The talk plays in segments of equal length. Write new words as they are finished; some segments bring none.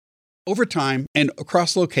Over time and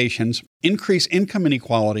across locations, increased income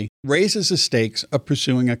inequality raises the stakes of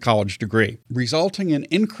pursuing a college degree, resulting in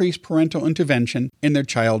increased parental intervention in their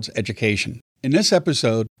child's education. In this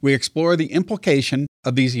episode, we explore the implication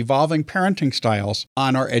of these evolving parenting styles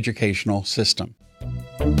on our educational system.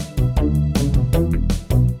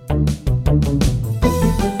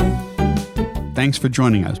 Thanks for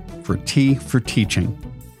joining us for T for Teaching,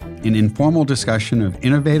 an informal discussion of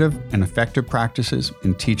innovative and effective practices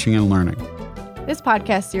in teaching and learning. This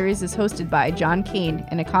podcast series is hosted by John Kane,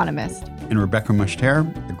 an economist, and Rebecca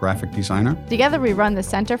Mushtare, a graphic designer. Together we run the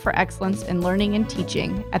Center for Excellence in Learning and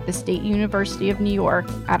Teaching at the State University of New York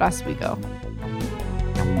at Oswego.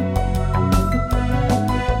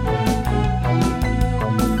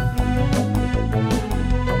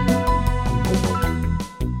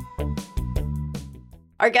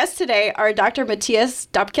 Our guests today are Dr. Matthias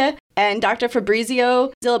Dubke and Dr.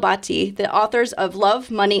 Fabrizio Zilibati, the authors of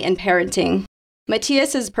Love, Money, and Parenting.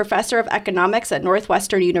 Matthias is professor of economics at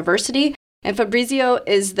Northwestern University, and Fabrizio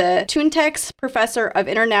is the Tuntex Professor of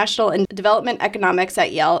International and Development Economics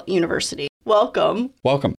at Yale University. Welcome.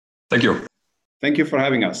 Welcome. Thank you. Thank you for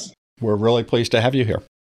having us. We're really pleased to have you here.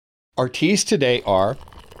 Our teas today are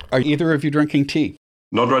either of you drinking tea?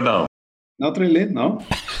 Not right now. Not really, no.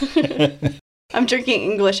 I'm drinking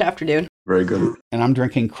English afternoon. Very good. And I'm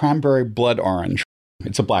drinking cranberry blood orange.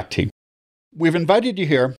 It's a black tea. We've invited you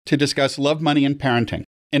here to discuss love, money, and parenting.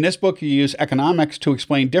 In this book, you use economics to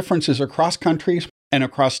explain differences across countries and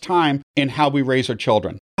across time in how we raise our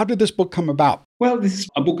children. How did this book come about? Well, this is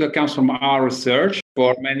a book that comes from our research.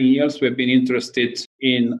 For many years, we've been interested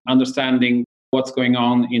in understanding what's going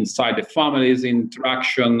on inside the families,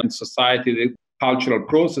 interaction in society, the cultural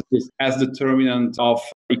processes as determinant of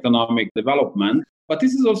economic development. But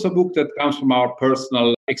this is also a book that comes from our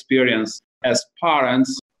personal experience as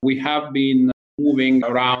parents. We have been moving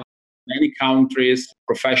around many countries.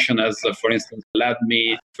 Profession has, for instance, led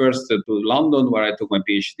me first to London, where I took my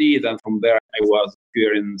PhD. Then from there, I was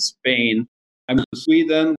here in Spain. I moved to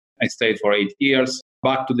Sweden. I stayed for 8 years,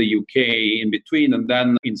 back to the UK in between, and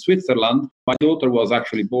then in Switzerland. My daughter was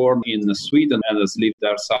actually born in Sweden and has lived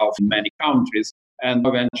herself in many countries. And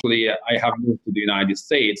eventually, I have moved to the United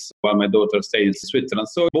States while my daughter stayed in Switzerland.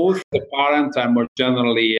 So both the parent and more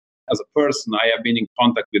generally as a person, I have been in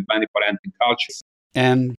contact with many parenting cultures.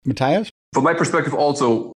 And Matthias? From my perspective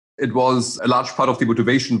also, it was a large part of the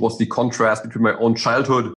motivation was the contrast between my own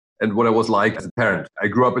childhood and what I was like as a parent. I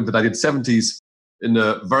grew up in the 1970s in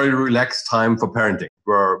a very relaxed time for parenting,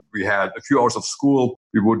 where we had a few hours of school,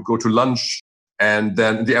 we would go to lunch, and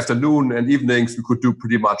then in the afternoon and evenings, we could do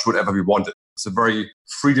pretty much whatever we wanted. It's a very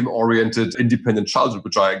freedom-oriented, independent childhood,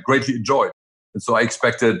 which I greatly enjoyed. And so I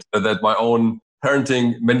expected that my own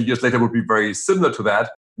parenting many years later would be very similar to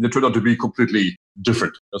that. And it turned out to be completely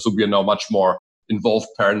different. So we are now much more involved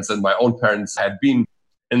parents than my own parents had been.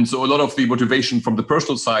 And so a lot of the motivation from the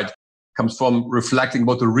personal side comes from reflecting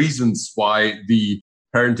about the reasons why the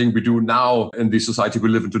parenting we do now in the society we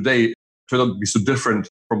live in today turned out to be so different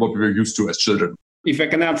from what we were used to as children. If I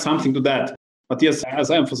can add something to that, Matthias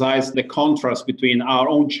has emphasized the contrast between our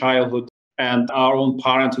own childhood and our own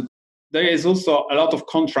parenthood. There is also a lot of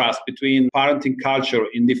contrast between parenting culture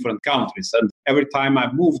in different countries. And every time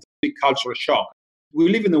I've moved, big cultural shock. We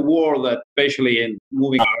live in a world that, especially in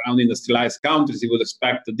moving around industrialized countries, you would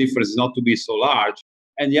expect the difference not to be so large.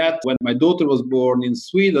 And yet, when my daughter was born in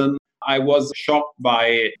Sweden, I was shocked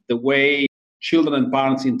by the way children and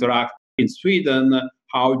parents interact in Sweden,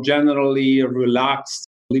 how generally relaxed,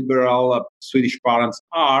 liberal Swedish parents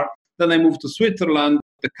are. Then I moved to Switzerland.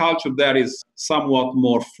 The culture there is somewhat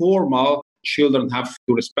more formal. Children have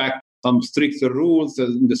to respect some stricter rules.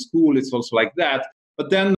 In the school, it's also like that.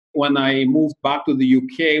 But then when I moved back to the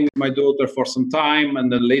UK with my daughter for some time,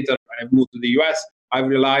 and then later I moved to the US, I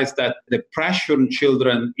realized that the pressure on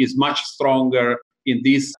children is much stronger in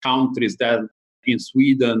these countries than in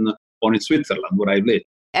Sweden or in Switzerland, where I lived.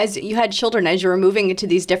 As you had children, as you were moving into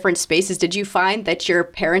these different spaces, did you find that your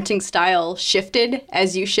parenting style shifted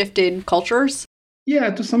as you shifted cultures? Yeah,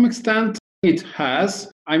 to some extent it has.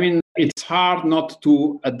 I mean, it's hard not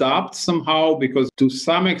to adapt somehow because to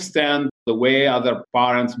some extent the way other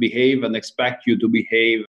parents behave and expect you to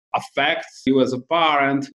behave affects you as a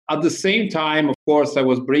parent. At the same time, of course, I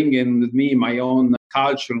was bringing with me my own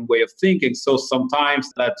culture and way of thinking. So sometimes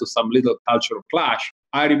that led to some little cultural clash.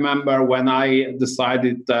 I remember when I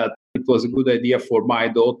decided that it was a good idea for my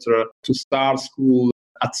daughter to start school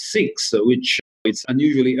at 6, which is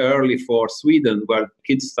unusually early for Sweden, where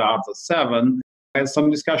kids start at 7. I had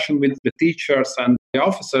some discussion with the teachers and the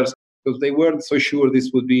officers, because they weren't so sure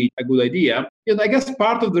this would be a good idea. And I guess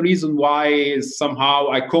part of the reason why is somehow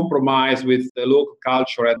I compromised with the local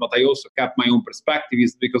culture, but I also kept my own perspective,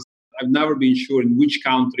 is because I've never been sure in which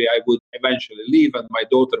country I would eventually live and my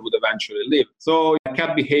daughter would eventually live. So I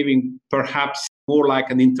kept behaving perhaps more like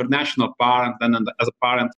an international parent than as a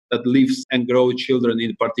parent that lives and grows children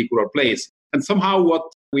in a particular place. And somehow what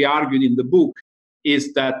we argued in the book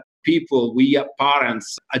is that we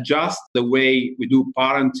parents, adjust the way we do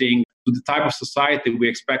parenting to the type of society we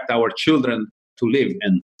expect our children to live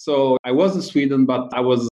in. So I was in Sweden, but I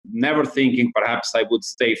was never thinking perhaps I would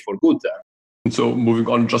stay for good there. So moving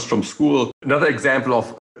on just from school, another example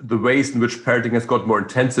of the ways in which parenting has got more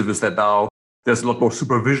intensive is that now there's a lot more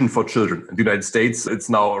supervision for children. In the United States, it's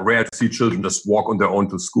now rare to see children just walk on their own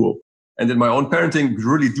to school. And in my own parenting, we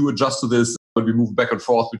really do adjust to this when we move back and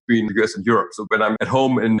forth between the US and Europe. So when I'm at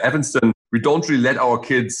home in Evanston, we don't really let our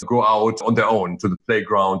kids go out on their own to the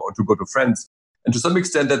playground or to go to friends. And to some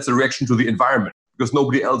extent, that's a reaction to the environment because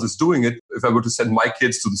nobody else is doing it. If I were to send my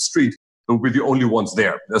kids to the street, they would be the only ones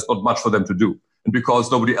there. There's not much for them to do. And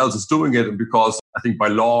because nobody else is doing it, and because I think by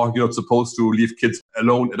law, you're not supposed to leave kids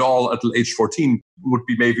alone at all until age 14, it would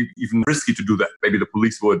be maybe even risky to do that. Maybe the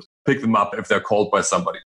police would pick them up if they're called by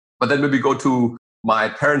somebody. But then when we go to my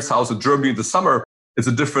parents' house in Germany in the summer, it's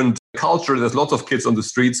a different culture. There's lots of kids on the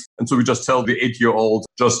streets. And so we just tell the 8-year-old,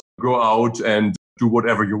 just go out and do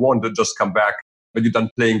whatever you want and just come back when you're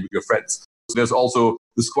done playing with your friends. So there's also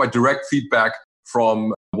this quite direct feedback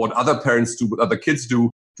from what other parents do, what other kids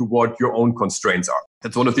do, to what your own constraints are.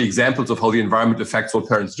 That's one of the examples of how the environment affects what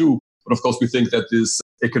parents do. But of course, we think that this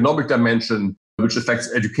economic dimension, which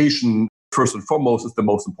affects education first and foremost, is the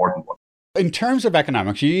most important one. In terms of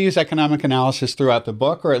economics, you use economic analysis throughout the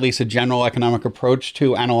book, or at least a general economic approach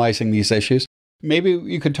to analyzing these issues. Maybe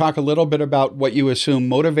you could talk a little bit about what you assume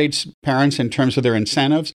motivates parents in terms of their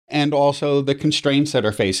incentives and also the constraints that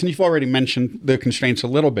are faced. And you've already mentioned the constraints a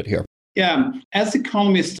little bit here. Yeah, as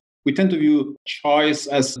economists, we tend to view choice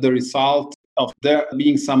as the result of there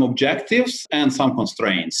being some objectives and some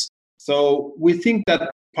constraints. So we think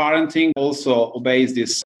that parenting also obeys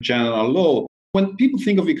this general law. When people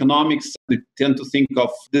think of economics, they tend to think of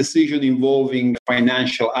decision involving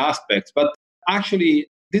financial aspects. But actually,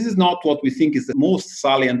 this is not what we think is the most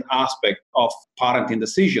salient aspect of parenting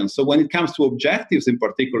decisions. So when it comes to objectives in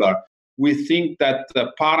particular, we think that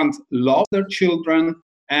the parents love their children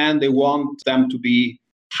and they want them to be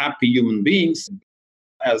happy human beings,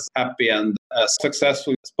 as happy and as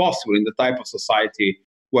successful as possible in the type of society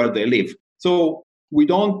where they live. So we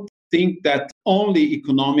don't think that only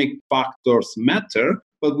economic factors matter,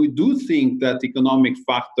 but we do think that economic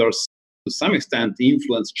factors to some extent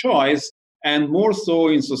influence choice, and more so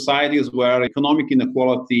in societies where economic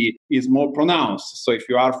inequality is more pronounced. So if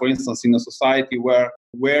you are, for instance, in a society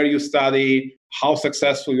where you study, how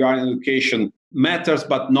successful you are in education matters,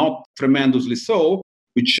 but not tremendously so,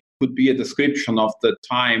 which could be a description of the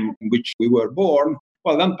time in which we were born,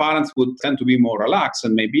 well, then parents would tend to be more relaxed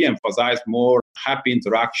and maybe emphasize more happy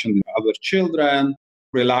interaction with other children,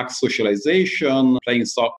 relaxed socialization, playing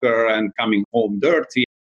soccer and coming home dirty,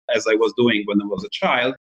 as I was doing when I was a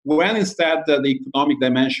child. When instead the economic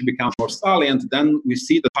dimension becomes more salient, then we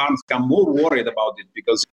see the parents become more worried about it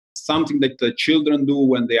because something that the children do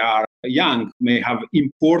when they are young may have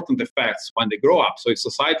important effects when they grow up. So if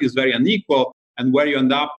society is very unequal and where you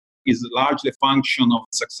end up is largely a function of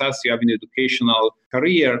success you have in educational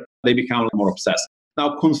career, they become more obsessed.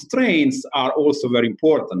 Now, constraints are also very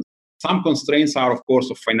important. Some constraints are, of course,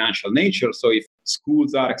 of financial nature. So if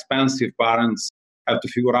schools are expensive, parents have to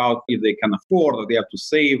figure out if they can afford, or they have to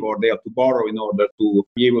save, or they have to borrow in order to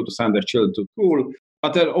be able to send their children to school.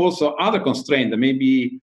 But there are also other constraints. There may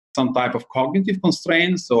be some type of cognitive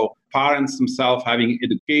constraints. So parents themselves having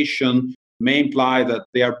education may imply that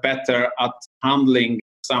they are better at handling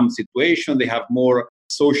some situation. They have more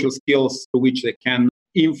social skills through which they can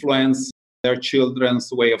influence their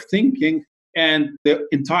children's way of thinking. And the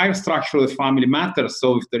entire structure of the family matters.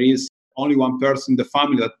 So if there is only one person in the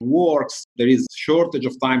family that works, there is shortage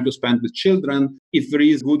of time to spend with children. If there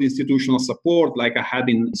is good institutional support, like I had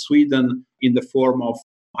in Sweden in the form of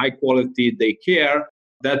high-quality daycare,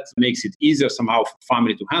 that makes it easier somehow for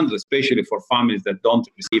family to handle, especially for families that don't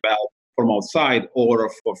receive help from outside,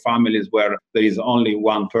 or for families where there is only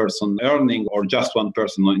one person earning or just one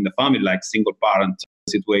person in the family, like single parent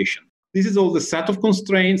situation. This is all the set of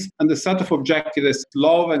constraints and the set of objectives,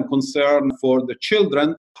 love and concern for the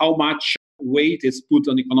children. How much weight is put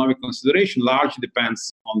on economic consideration largely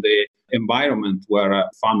depends on the environment where a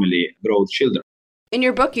family grows children. In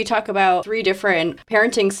your book, you talk about 3 different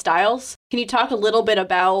parenting styles. Can you talk a little bit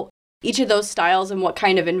about each of those styles and what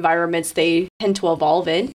kind of environments they tend to evolve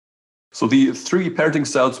in? So the three parenting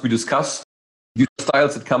styles we discussed, these are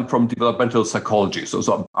styles that come from developmental psychology. So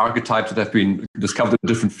some archetypes that have been discovered in a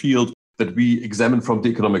different field that we examine from the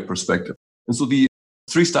economic perspective. And so the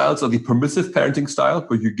three styles are the permissive parenting style,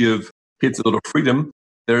 where you give kids a lot of freedom.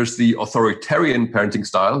 There's the authoritarian parenting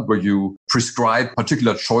style, where you prescribe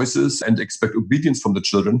particular choices and expect obedience from the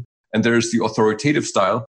children. And there's the authoritative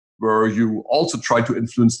style, where you also try to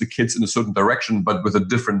influence the kids in a certain direction, but with a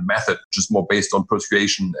different method, which is more based on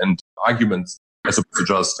persuasion and arguments, as opposed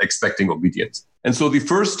to just expecting obedience. And so the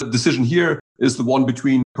first decision here is the one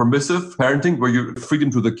between permissive parenting, where you give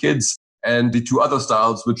freedom to the kids, and the two other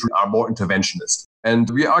styles, which are more interventionist. And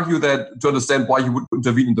we argue that to understand why you would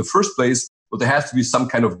intervene in the first place, well, there has to be some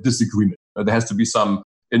kind of disagreement. There has to be some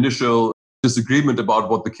initial disagreement about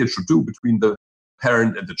what the kid should do between the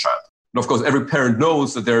parent and the child. And of course, every parent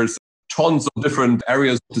knows that there's tons of different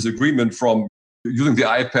areas of disagreement, from using the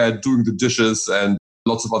iPad, doing the dishes, and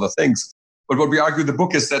lots of other things. But what we argue in the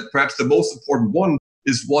book is that perhaps the most important one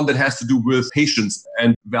is one that has to do with patience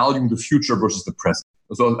and valuing the future versus the present.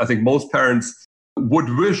 So I think most parents would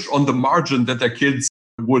wish on the margin that their kids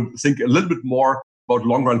would think a little bit more about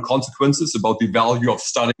long-run consequences, about the value of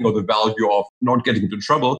studying or the value of not getting into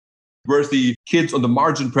trouble, whereas the kids on the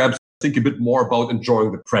margin perhaps think a bit more about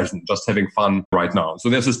enjoying the present, just having fun right now. So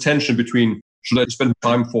there's this tension between, should I spend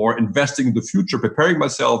time for investing in the future, preparing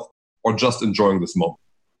myself, or just enjoying this moment?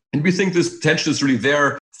 And we think this tension is really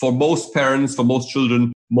there for most parents, for most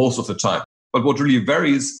children, most of the time. But what really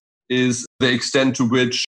varies is the extent to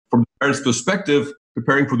which, from the parent's perspective,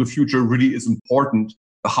 preparing for the future really is important,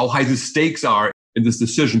 how high the stakes are in this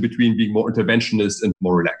decision between being more interventionist and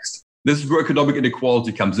more relaxed. This is where economic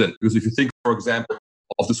inequality comes in. Because if you think, for example,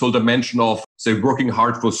 of this whole dimension of, say, working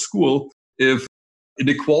hard for school, if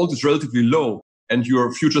inequality is relatively low and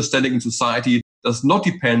your future standing in society does not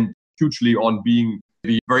depend hugely on being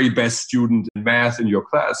the very best student in math in your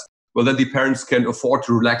class, well, then the parents can afford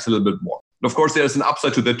to relax a little bit more. And of course, there's an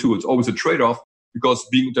upside to that too. It's always a trade-off, because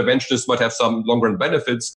being interventionist might have some long-run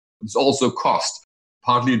benefits, but it's also cost,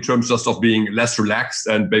 partly in terms just of being less relaxed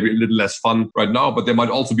and maybe a little less fun right now. But there might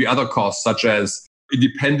also be other costs, such as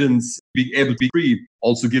independence, being able to be free,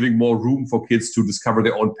 also giving more room for kids to discover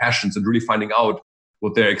their own passions and really finding out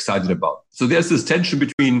what they're excited about. So there's this tension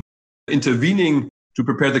between intervening to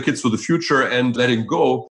prepare the kids for the future and letting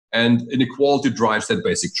go, and inequality drives that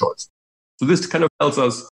basic choice. So this kind of tells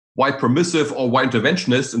us why permissive or why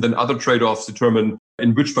interventionist, and then other trade-offs determine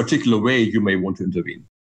in which particular way you may want to intervene.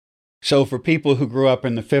 So for people who grew up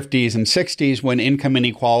in the 50s and 60s, when income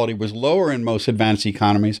inequality was lower in most advanced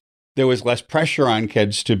economies, there was less pressure on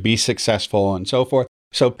kids to be successful and so forth.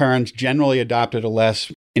 So parents generally adopted a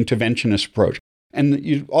less interventionist approach. And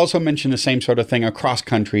you also mentioned the same sort of thing across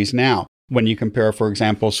countries now, when you compare, for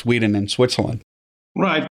example, Sweden and Switzerland.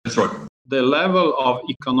 Right. That's right. The level of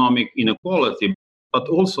economic inequality, but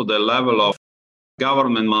also the level of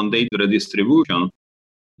government mandated redistribution,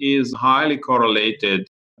 is highly correlated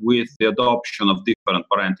with the adoption of different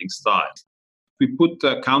parenting styles. We put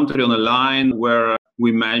a country on a line where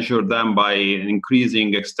we measure them by an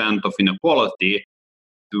increasing extent of inequality.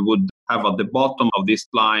 We would have at the bottom of this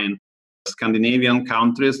line Scandinavian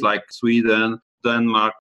countries like Sweden,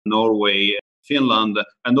 Denmark, Norway, Finland,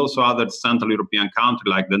 and also other Central European countries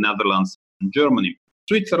like the Netherlands and Germany.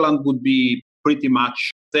 Switzerland would be pretty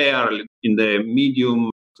much there in the medium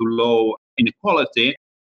to low inequality.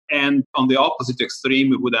 And on the opposite extreme,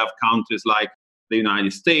 we would have countries like the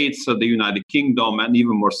United States, the United Kingdom, and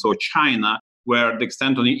even more so China, where the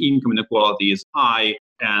extent of income inequality is high.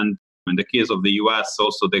 And in the case of the US,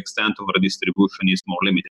 also the extent of redistribution is more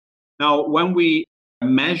limited. Now, when we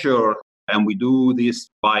measure, and we do this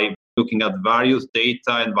by looking at various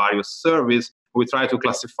data and various surveys, we try to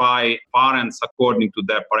classify parents according to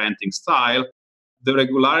their parenting style. The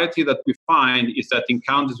regularity that we find is that in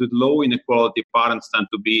countries with low inequality, parents tend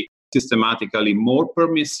to be systematically more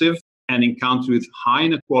permissive, and in countries with high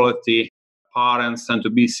inequality, parents tend to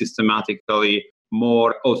be systematically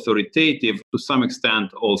more authoritative, to some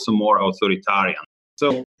extent also more authoritarian.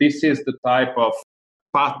 So this is the type of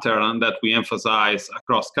pattern that we emphasize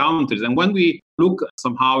across countries. And when we look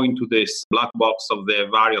somehow into this black box of the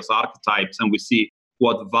various archetypes and we see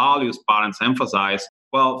what values parents emphasize,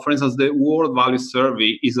 well, for instance, the World Values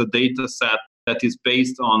Survey is a data set that is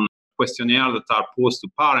based on questionnaires that are posed to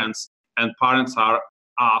parents, and parents are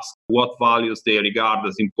asked what values they regard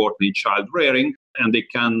as important in child rearing, and they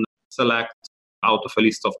can select out of a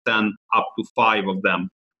list of 10 up to 5 of them.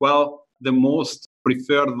 Well, the most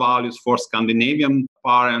preferred values for Scandinavian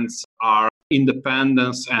parents are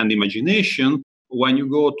independence and imagination, when you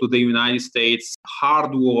go to the United States,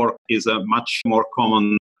 hard work is a much more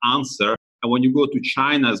common answer. And when you go to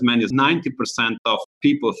China, as many as 90% of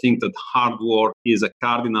people think that hard work is a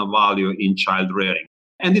cardinal value in child rearing.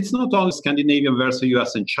 And it's not only Scandinavian versus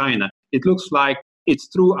US and China. It looks like it's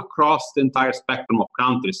true across the entire spectrum of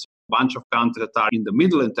countries. A bunch of countries that are in the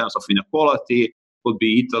middle in terms of inequality would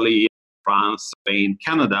be Italy, France, Spain,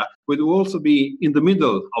 Canada, would also be in the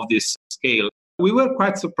middle of this scale. We were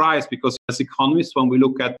quite surprised because as economists, when we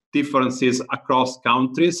look at differences across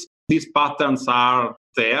countries, these patterns are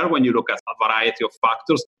there when you look at a variety of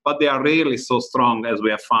factors, but they are rarely so strong as we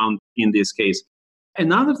have found in this case.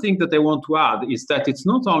 Another thing that I want to add is that it's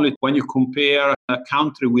not only when you compare a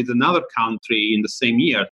country with another country in the same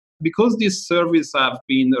year, because these surveys have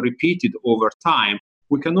been repeated over time,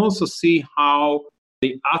 we can also see how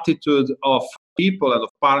the attitude of people and of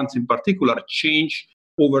parents in particular change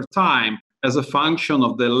over time as a function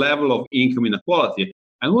of the level of income inequality.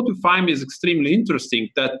 And what we find is extremely interesting,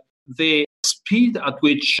 that the speed at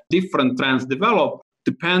which different trends develop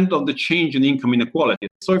depend on the change in income inequality.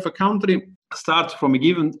 So if a country starts from a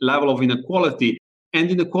given level of inequality and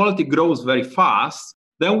inequality grows very fast,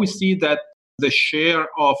 then we see that the share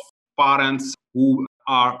of parents who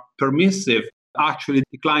are permissive actually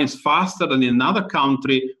declines faster than in another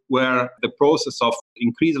country where the process of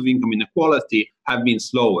increase of income inequality have been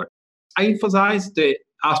slower. I emphasize the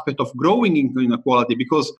aspect of growing income inequality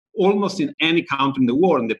because almost in any country in the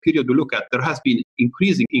world, in the period we look at, there has been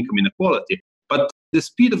increasing income inequality. But the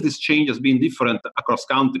speed of this change has been different across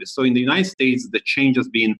countries. So in the United States, the change has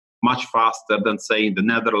been much faster than, say, in the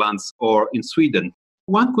Netherlands or in Sweden.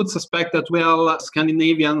 One could suspect that, well,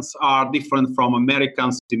 Scandinavians are different from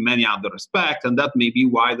Americans in many other respects, and that may be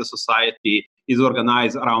why the society is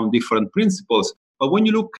organized around different principles. But when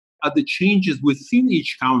you look at the changes within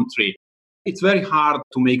each country, it's very hard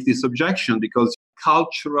to make this objection because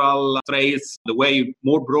cultural traits, the way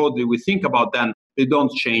more broadly we think about them, they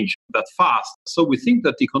don't change that fast. So we think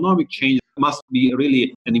that economic change must be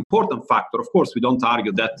really an important factor. Of course, we don't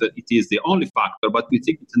argue that it is the only factor, but we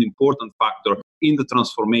think it's an important factor in the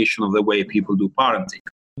transformation of the way people do parenting.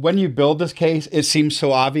 When you build this case, it seems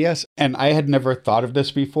so obvious, and I had never thought of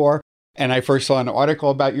this before. And I first saw an article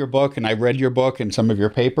about your book, and I read your book and some of your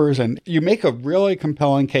papers, and you make a really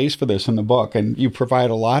compelling case for this in the book, and you provide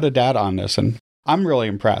a lot of data on this, and I'm really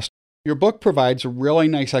impressed. Your book provides a really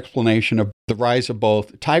nice explanation of the rise of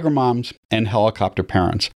both tiger moms and helicopter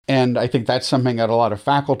parents, and I think that's something that a lot of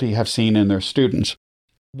faculty have seen in their students.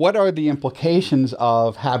 What are the implications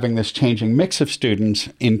of having this changing mix of students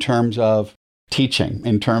in terms of teaching,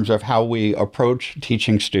 in terms of how we approach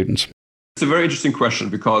teaching students? It's a very interesting question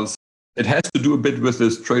because it has to do a bit with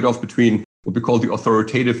this trade-off between what we call the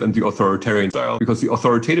authoritative and the authoritarian style, because the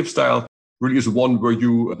authoritative style really is one where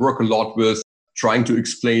you work a lot with trying to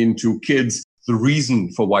explain to kids the reason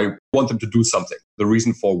for why you want them to do something, the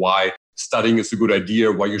reason for why studying is a good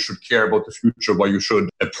idea, why you should care about the future, why you should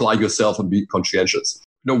apply yourself and be conscientious.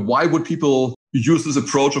 Why would people use this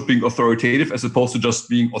approach of being authoritative as opposed to just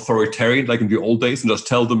being authoritarian like in the old days and just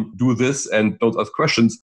tell them do this and don't ask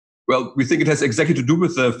questions? Well, we think it has exactly to do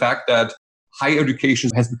with the fact that higher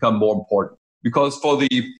education has become more important. Because for the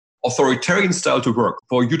authoritarian style to work,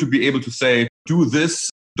 for you to be able to say, do this,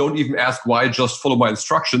 don't even ask why, just follow my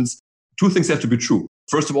instructions, two things have to be true.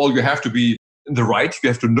 First of all, you have to be in the right. You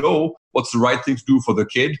have to know what's the right thing to do for the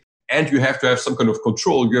kid. And you have to have some kind of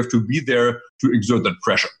control. You have to be there to exert that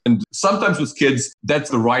pressure. And sometimes with kids, that's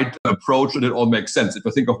the right approach and it all makes sense. If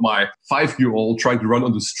I think of my 5-year-old trying to run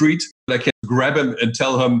on the street, I can grab him and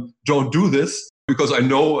tell him, don't do this, because I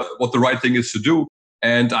know what the right thing is to do.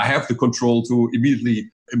 And I have the control to immediately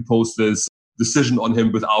impose this decision on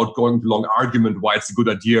him without going to long argument why it's a good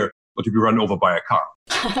idea or to be run over by a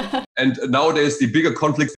car. And nowadays, the bigger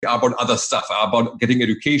conflicts are about other stuff, are about getting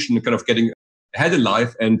education and kind of getting ahead in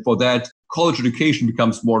life. And for that, college education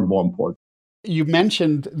becomes more and more important. You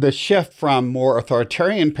mentioned the shift from more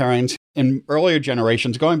authoritarian parents in earlier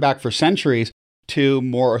generations, going back for centuries, to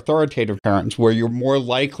more authoritative parents, where you're more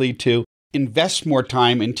likely to invest more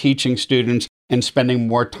time in teaching students and spending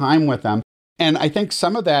more time with them. And I think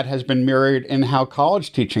some of that has been mirrored in how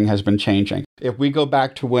college teaching has been changing. If we go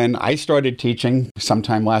back to when I started teaching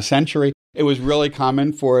sometime last century, it was really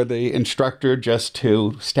common for the instructor just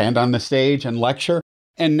to stand on the stage and lecture.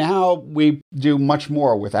 And now we do much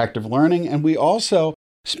more with active learning. And we also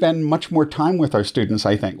spend much more time with our students,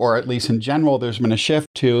 I think, or at least in general, there's been a shift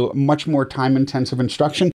to much more time-intensive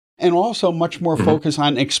instruction. and also much more focus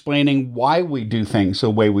on explaining why we do things the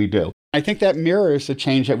way we do. I think that mirrors the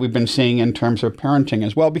change that we've been seeing in terms of parenting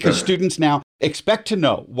as well, because students now expect to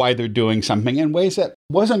know why they're doing something in ways that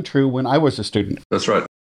wasn't true when I was a student. That's right.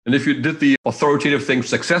 And if you did the authoritative thing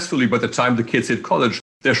successfully by the time the kids hit college,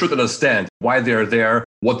 they should understand why they're there,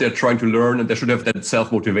 what they're trying to learn, and they should have that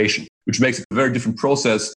self-motivation, which makes it a very different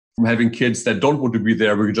process from having kids that don't want to be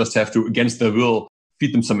there, where you just have to, against their will,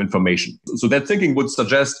 feed them some information. So that thinking would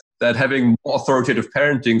suggest that having more authoritative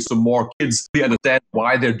parenting, so more kids really understand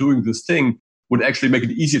why they're doing this thing, would actually make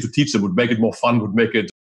it easier to teach them, would make it more fun, would make it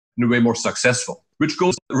in a way more successful, which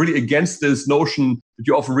goes really against this notion that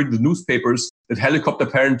you often read in the newspapers that helicopter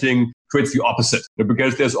parenting creates the opposite.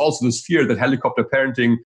 Because there's also this fear that helicopter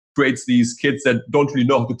parenting creates these kids that don't really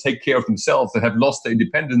know how to take care of themselves, that have lost their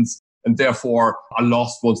independence and therefore are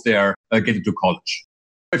lost once they're get into college.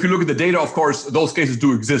 If you look at the data, of course, those cases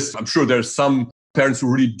do exist. I'm sure there's some parents who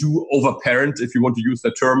really do overparent, if you want to use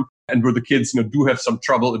that term, and where the kids do have some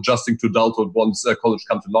trouble adjusting to adulthood once college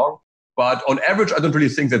comes along. But on average, I don't really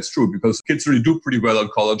think that's true, because kids really do pretty well in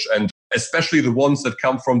college, and especially the ones that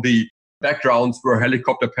come from the backgrounds where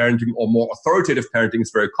helicopter parenting or more authoritative parenting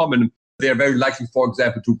is very common, they are very likely, for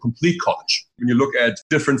example, to complete college. When you look at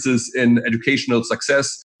differences in educational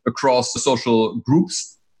success across the social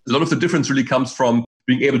groups, a lot of the difference really comes from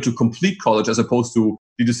being able to complete college as opposed to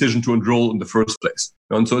the decision to enroll in the first place.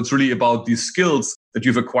 And so it's really about these skills that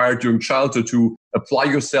you've acquired during childhood to apply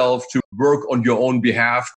yourself, to work on your own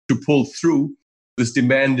behalf, to pull through this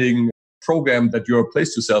demanding program that you're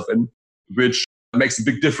placed yourself in, which makes a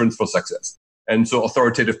big difference for success. And so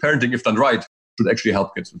authoritative parenting, if done right, should actually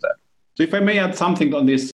help kids with that. So if I may add something on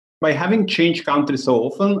this, by having changed countries so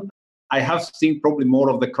often, I have seen probably more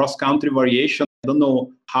of the cross-country variation. I don't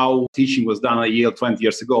know how teaching was done at Yale 20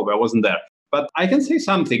 years ago, but I wasn't there. But I can say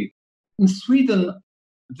something. In Sweden,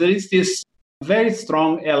 there is this very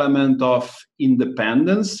strong element of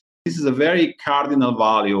independence. This is a very cardinal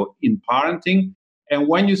value in parenting. And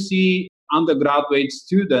when you see undergraduate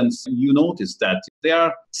students, you notice that they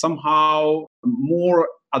are somehow more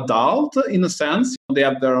adult in a sense. They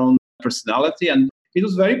have their own personality. And it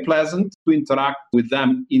was very pleasant to interact with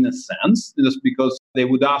them in a sense, just because they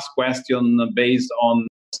would ask questions based on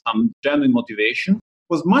some genuine motivation. It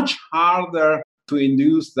was much harder to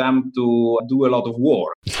induce them to do a lot of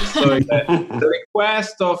work. So the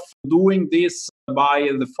request of doing this by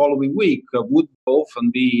the following week would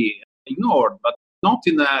often be ignored, but not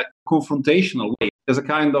in a confrontational way. There's a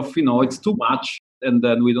kind of, it's too much, and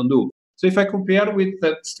then we don't do. So if I compare with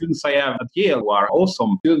the students I have at Yale, who are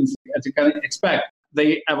awesome students, as you can expect,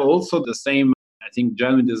 they have also the same, I think,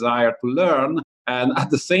 genuine desire to learn. And at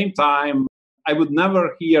the same time, I would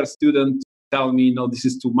never hear a student tell me, no, this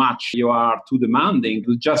is too much, you are too demanding. It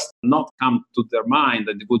would just not come to their mind,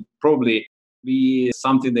 and it would probably be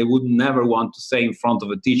something they would never want to say in front of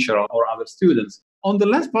a teacher or other students. On the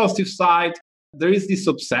less positive side, there is this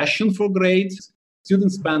obsession for grades.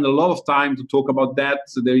 Students spend a lot of time to talk about that.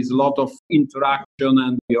 So there is a lot of interaction,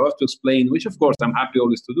 and you have to explain, which of course I'm happy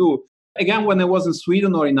always to do. Again, when I was in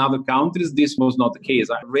Sweden or in other countries, this was not the case.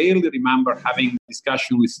 I rarely remember having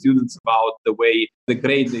discussion with students about the way the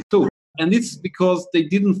grade they took. And it's because they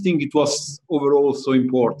didn't think it was overall so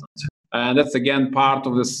important. And that's, again, part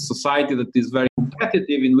of the society that is very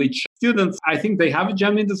competitive, in which students, I think they have a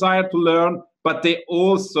genuine desire to learn, but they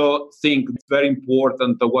also think it's very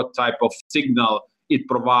important what type of signal it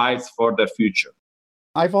provides for their future.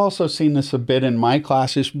 I've also seen this a bit in my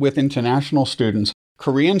classes with international students.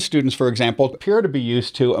 Korean students, for example, appear to be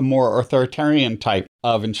used to a more authoritarian type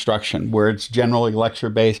of instruction, where it's generally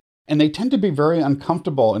lecture-based, and they tend to be very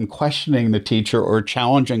uncomfortable in questioning the teacher or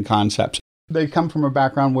challenging concepts. They come from a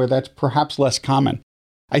background where that's perhaps less common.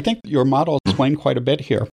 I think your model explained quite a bit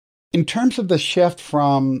here. In terms of the shift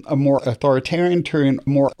from a more authoritarian to a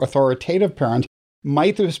more authoritative parent,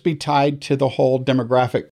 might this be tied to the whole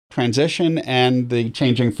demographic transition and the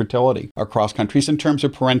changing fertility across countries in terms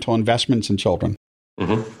of parental investments in children?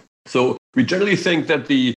 Mm-hmm. So we generally think that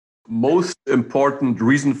the most important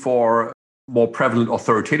reason for more prevalent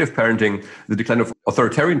authoritative parenting, the decline of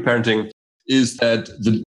authoritarian parenting, is that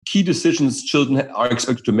the key decisions children are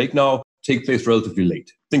expected to make now take place relatively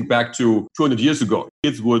late. Think back to 200 years ago.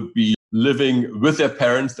 Kids would be living with their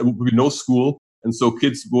parents. There would be no school. And so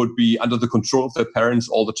kids would be under the control of their parents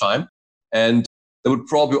all the time. And they would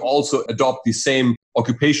probably also adopt the same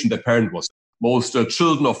occupation their parent was. Most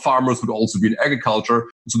children of farmers would also be in agriculture.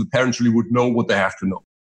 So the parents really would know what they have to know.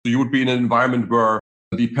 So you would be in an environment where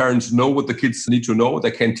the parents know what the kids need to know.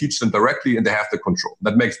 They can teach them directly, and they have the control.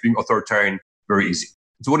 That makes being authoritarian very easy.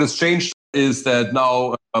 So what has changed is that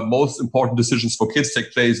now most important decisions for kids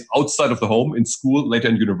take place outside of the home, in school, later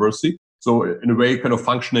in university. So in a way, kind of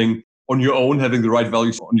functioning on your own, having the right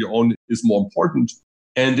values on your own is more important.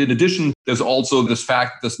 And in addition, there's also this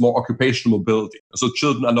fact that there's more occupational mobility. So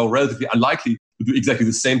children are now relatively unlikely to do exactly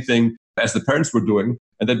the same thing as the parents were doing.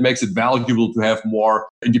 And that makes it valuable to have more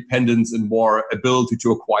independence and more ability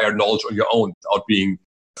to acquire knowledge on your own without being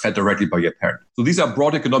fed directly by your parent. So these are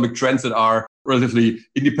broad economic trends that are relatively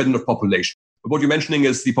independent of population. But what you're mentioning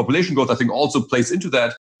is the population growth, I think, also plays into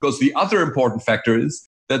that, because the other important factor is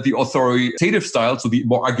that the authoritative style, so the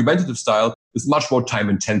more argumentative style, is much more time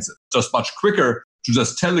intensive. Just much quicker to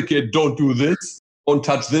just tell the kid, don't do this, don't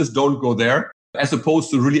touch this, don't go there, as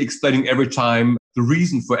opposed to really explaining every time the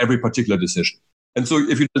reason for every particular decision. And so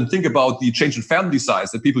if you then think about the change in family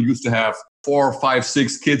size, that people used to have 4, 5,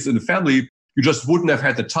 6 kids in the family, you just wouldn't have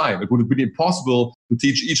had the time. It would have been impossible to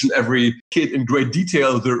teach each and every kid in great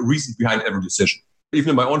detail the reason behind every decision. Even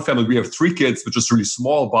in my own family, we have 3 kids, which is really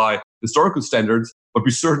small by historical standards, but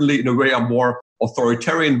we certainly, in a way, are more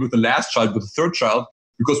authoritarian with the last child, with the third child,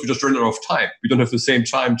 because we just run out of time. We don't have the same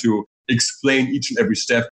time to explain each and every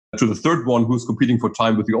step to the third one who's competing for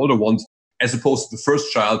time with the older ones, as opposed to the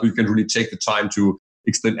first child, who you can really take the time to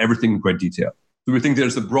explain everything in great detail. So we think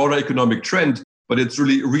there's a broader economic trend, but it's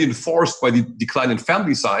really reinforced by the decline in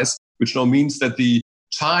family size, which now means that the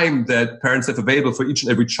time that parents have available for each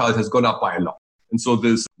and every child has gone up by a lot. And so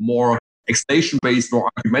this more explanation-based, more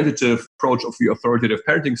argumentative approach of the authoritative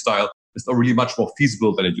parenting style is now really much more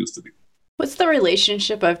feasible than it used to be. What's the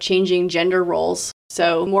relationship of changing gender roles?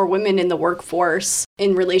 So more women in the workforce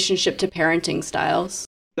in relationship to parenting styles?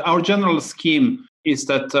 Our general scheme is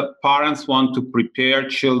that parents want to prepare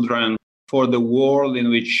children for the world in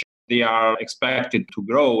which they are expected to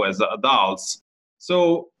grow as adults.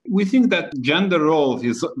 So we think that gender roles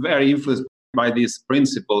is very influenced by these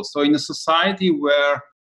principles. So in a society where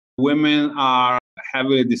women are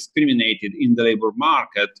heavily discriminated in the labor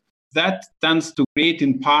market, that tends to create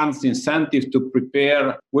in parents incentive to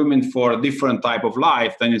prepare women for a different type of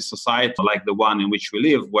life than in society like the one in which we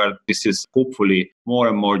live, where this is hopefully more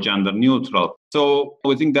and more gender neutral. So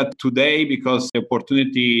we think that today, because the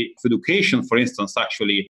opportunity of education, for instance,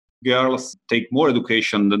 actually girls take more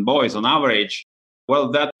education than boys on average, well,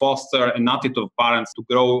 that fosters an attitude of parents to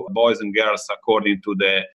grow boys and girls according to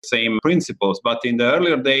the same principles. But in the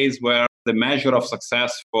earlier days, where the measure of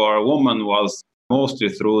success for a woman was mostly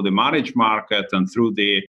through the marriage market and through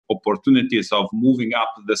the opportunities of moving up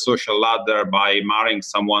the social ladder by marrying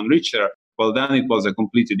someone richer, well, then it was a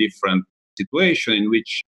completely different situation in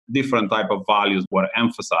which different type of values were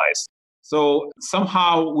emphasized. So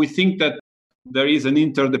somehow we think that there is an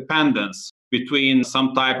interdependence between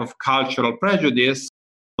some type of cultural prejudice,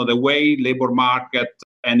 the way labor market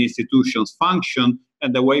and institutions function,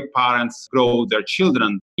 and the way parents grow their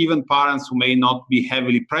children. Even parents who may not be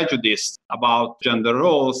heavily prejudiced about gender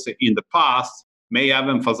roles in the past may have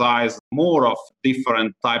emphasized more of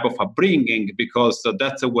different type of upbringing, because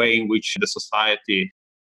that's a way in which the society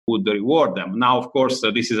would reward them. Now, of course,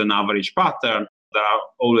 this is an average pattern. There are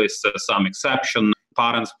always some exceptions.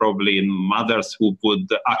 Parents, probably, and mothers who would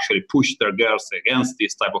actually push their girls against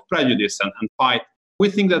this type of prejudice and fight. We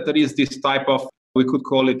think that there is this type of, we could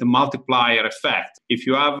call it a multiplier effect. If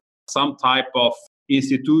you have some type of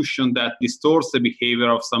institution that distorts the behavior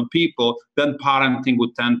of some people, then parenting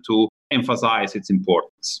would tend to emphasize its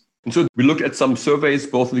importance. And so we looked at some surveys,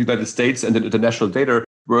 both in the United States and in international data,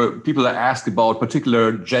 where people are asked about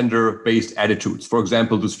particular gender-based attitudes. For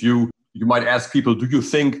example, this view, you might ask people, do you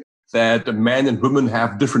think that men and women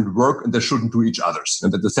have different work and they shouldn't do each other's,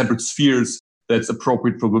 and that the separate spheres that's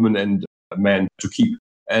appropriate for women and men to keep?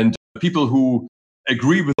 And people who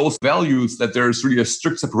agree with those values, that there's really a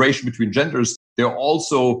strict separation between genders, they're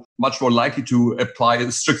also much more likely to apply a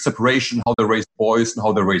strict separation how they raise boys and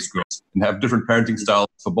how they raise girls, and have different parenting styles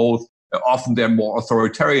for both. Often they're more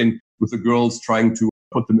authoritarian with the girls, trying to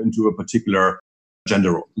put them into a particular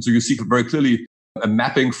gender role. And so you see very clearly a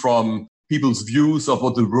mapping from people's views of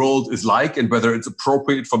what the world is like and whether it's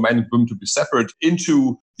appropriate for men and women to be separate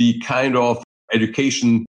into the kind of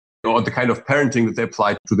education or the kind of parenting that they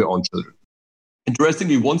apply to their own children.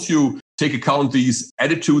 Interestingly, once you take account these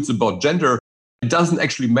attitudes about gender, it doesn't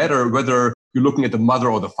actually matter whether you're looking at the mother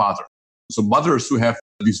or the father. So mothers who have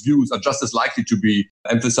these views are just as likely to be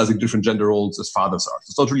emphasizing different gender roles as fathers are.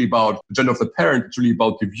 So it's not really about the gender of the parent, it's really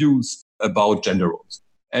about the views about gender roles.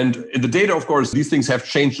 And in the data, of course, these things have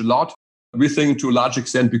changed a lot. We think to a large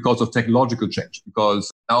extent because of technological change, because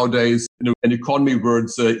nowadays, in an economy where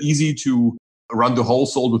it's easy to run the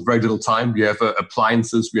household with very little time. We have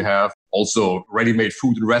appliances. We have also ready-made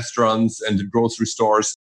food in restaurants and in grocery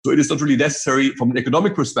stores. So it is not really necessary from an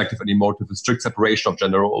economic perspective anymore to have a strict separation of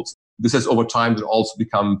gender roles. This has over time also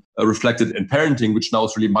become reflected in parenting, which now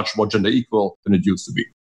is really much more gender equal than it used to be.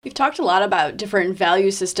 We've talked a lot about different value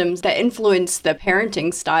systems that influence the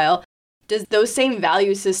parenting style. Does those same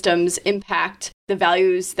value systems impact the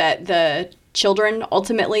values that the children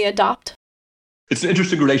ultimately adopt? It's an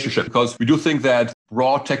interesting relationship because we do think that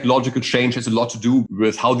broad technological change has a lot to do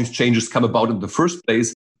with how these changes come about in the first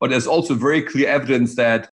place. But there's also very clear evidence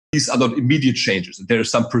that these are not immediate changes. There is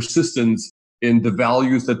some persistence in the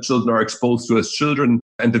values that children are exposed to as children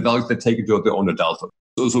and the values they take into their own adulthood.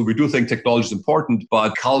 So we do think technology is important,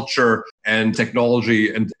 but culture and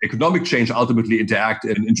technology and economic change ultimately interact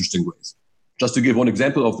in interesting ways. Just to give one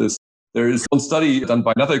example of this, there is one study done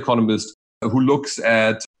by another economist who looks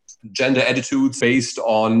at gender attitudes based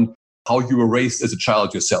on how you were raised as a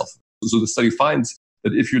child yourself. So the study finds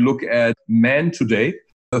that if you look at men today,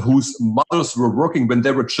 whose mothers were working when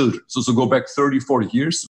they were children. So go back 30, 40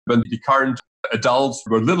 years when the current adults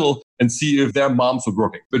were little and see if their moms were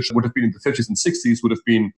working, which would have been in the 50s and 60s, would have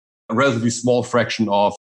been a relatively small fraction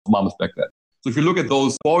of moms back then. So if you look at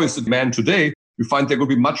those boys and men today, you find they're going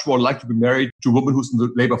to be much more likely to be married to a woman who's in the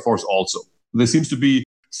labor force also. There seems to be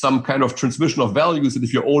some kind of transmission of values that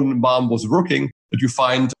if your own mom was working, that you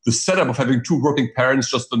find the setup of having two working parents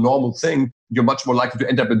just the normal thing, you're much more likely to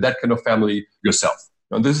end up in that kind of family yourself.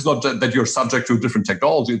 And this is not that you're subject to a different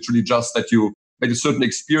technology. It's really just that you made a certain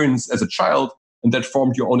experience as a child and that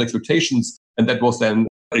formed your own expectations. And that was then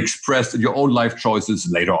expressed in your own life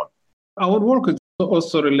choices later on. Our work is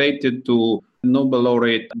also related to Nobel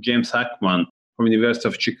laureate James Heckman from the University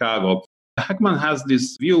of Chicago. Heckman has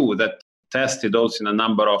this view that tested also in a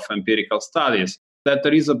number of empirical studies, that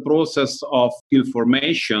there is a process of skill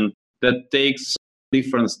formation that takes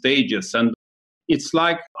different stages. And it's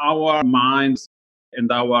like our minds and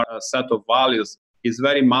our set of values is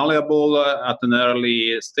very malleable at an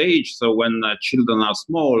early stage. So when children are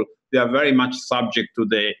small, they are very much subject to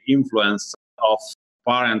the influence of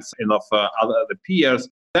parents and of other peers.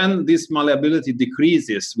 Then this malleability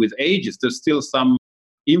decreases with ages. There's still some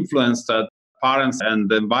influence that parents and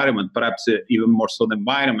the environment, perhaps even more so the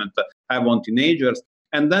environment, have on teenagers.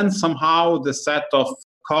 And then somehow the set of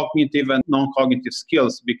cognitive and non-cognitive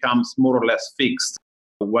skills becomes more or less fixed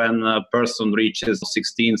when a person reaches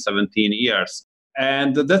 16, 17 years.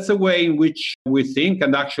 And that's a way in which we think,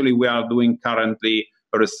 and actually we are doing currently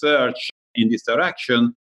research in this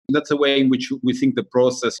direction. That's a way in which we think the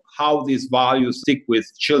process, how these values stick with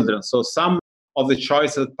children. So some of the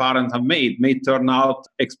choices parents have made may turn out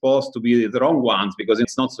exposed to be the wrong ones, because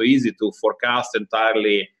it's not so easy to forecast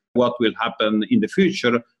entirely what will happen in the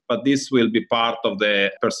future, but this will be part of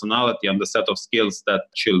the personality and the set of skills that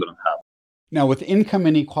children have. Now, with income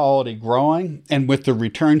inequality growing and with the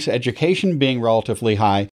return to education being relatively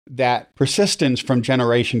high, that persistence from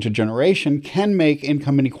generation to generation can make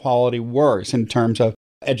income inequality worse in terms of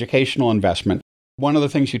educational investment. One of the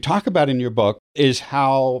things you talk about in your book is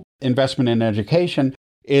how investment in education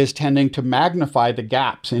is tending to magnify the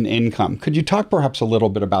gaps in income. Could you talk perhaps a little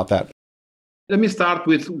bit about that? Let me start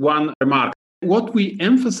with one remark. What we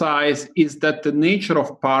emphasize is that the nature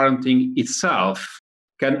of parenting itself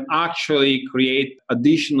can actually create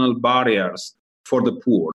additional barriers for the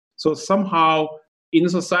poor. So somehow, in a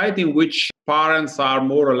society in which parents are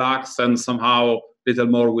more relaxed and somehow a little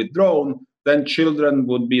more withdrawn, then children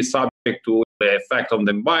would be subject to the effect of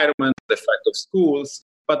the environment, the effect of schools.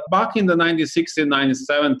 But back in the 1960s and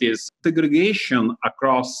 1970s, segregation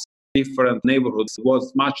across different neighborhoods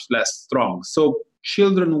was much less strong. So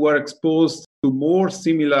children were exposed to more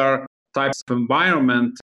similar types of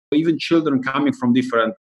environment, even children coming from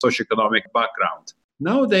different socioeconomic backgrounds.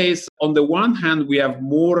 Nowadays, on the one hand, we have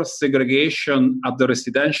more segregation at the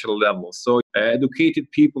residential level. So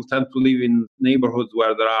educated people tend to live in neighborhoods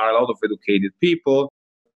where there are a lot of educated people,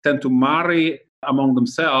 tend to marry among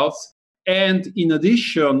themselves. And in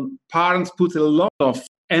addition, parents put a lot of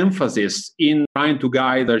emphasis in trying to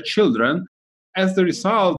guide their children. As a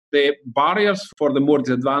result, the barriers for the more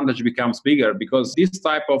disadvantaged becomes bigger, because this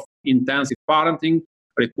type of intensive parenting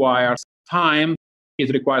requires time,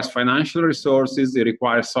 it requires financial resources, it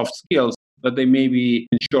requires soft skills that they may be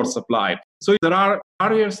in short supply. So there are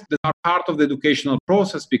barriers that are part of the educational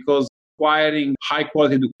process, because acquiring high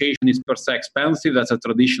quality education is per se expensive. That's a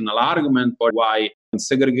traditional argument for why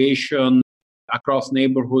segregation across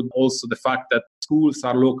neighborhood, also the fact that schools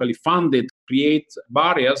are locally funded, create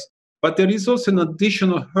barriers. But there is also an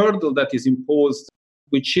additional hurdle that is imposed,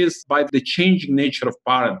 which is by the changing nature of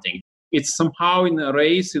parenting. It's somehow in a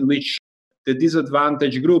race in which the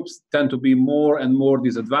disadvantaged groups tend to be more and more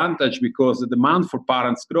disadvantaged because the demand for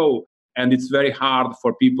parents grow, and it's very hard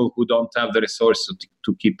for people who don't have the resources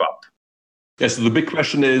to keep up. Yes, so the big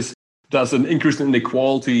question is, does an increase in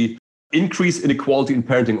inequality increase inequality in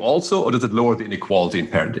parenting also, or does it lower the inequality in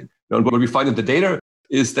parenting? And what we find in the data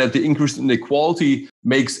is that the increase in inequality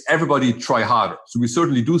makes everybody try harder. So we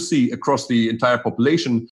certainly do see across the entire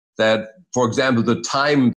population that, for example, the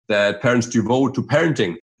time that parents devote to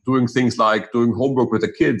parenting, doing things like doing homework with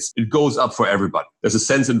the kids, it goes up for everybody. There's a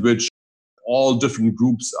sense in which all different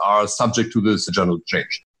groups are subject to this general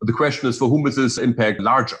change. But the question is, for whom is this impact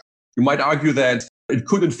larger? You might argue that it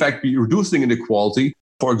could, in fact, be reducing inequality.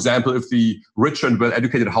 For example, if the rich and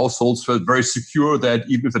well-educated households felt very secure that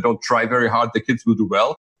even if they don't try very hard, their kids will do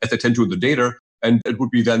well, as they tend to in the data, and it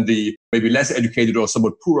would be then the maybe less educated or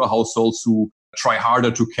somewhat poorer households who try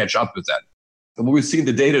harder to catch up with that. And what we see in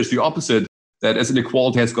the data is the opposite, that as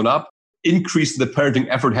inequality has gone up, increase in the parenting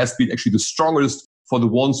effort has been actually the strongest for the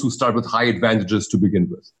ones who start with high advantages to begin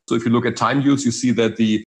with. So if you look at time use, you see that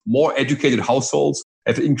the more educated households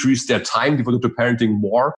have increased their time devoted to parenting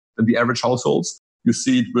more than the average households. You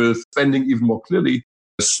see it with spending even more clearly.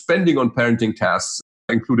 Spending on parenting tasks,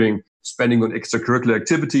 including spending on extracurricular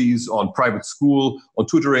activities, on private school, on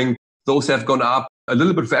tutoring, those have gone up a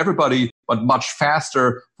little bit for everybody, but much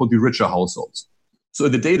faster for the richer households. So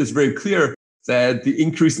the data is very clear that the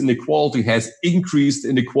increase in inequality has increased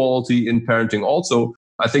inequality in parenting also.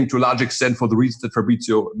 I think to a large extent for the reasons that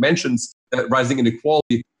Fabrizio mentions, that rising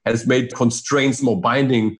inequality has made constraints more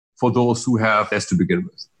binding for those who have less to begin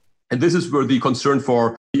with. And this is where the concern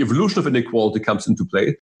for the evolution of inequality comes into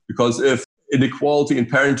play, because if inequality in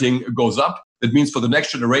parenting goes up, that means for the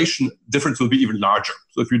next generation, difference will be even larger.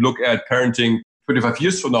 So if you look at parenting 25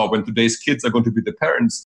 years from now, when today's kids are going to be the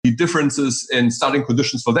parents, the differences in starting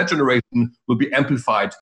conditions for that generation will be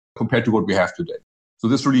amplified compared to what we have today. So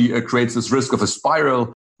this really creates this risk of a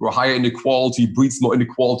spiral where higher inequality breeds more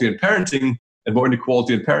inequality in parenting, and more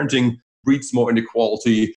inequality in parenting breeds more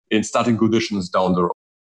inequality in starting conditions down the road.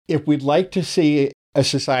 If we'd like to see a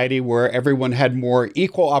society where everyone had more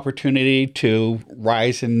equal opportunity to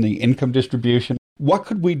rise in the income distribution, what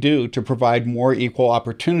could we do to provide more equal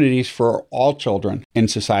opportunities for all children in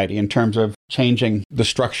society in terms of changing the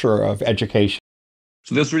structure of education?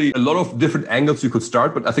 So there's really a lot of different angles you could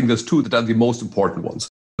start, but I think there's two that are the most important ones.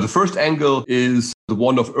 The first angle is the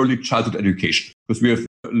one of early childhood education, because we have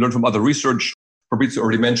learned from other research. Fabrizio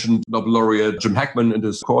already mentioned Nobel laureate Jim Heckman and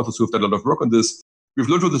his co-authors who have done a lot of work on this. We've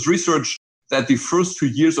learned from this research that the first 2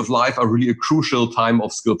 years of life are really a crucial time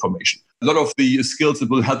of skill formation. A lot of the skills that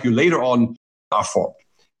will help you later on are formed.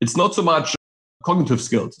 It's not so much cognitive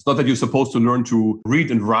skills. It's not that you're supposed to learn to read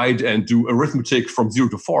and write and do arithmetic from 0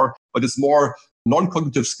 to 4, but it's more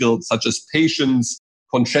non-cognitive skills such as patience,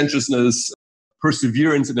 conscientiousness,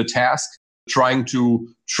 perseverance in a task, trying to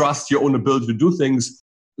trust your own ability to do things.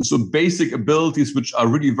 So basic abilities which are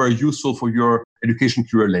really very useful for your education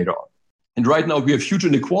career later on. And right now we have huge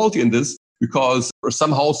inequality in this because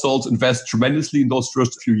some households invest tremendously in those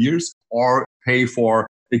first few years or pay for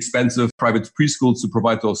expensive private preschools to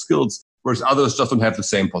provide those skills, whereas others just don't have the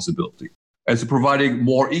same possibility. And so providing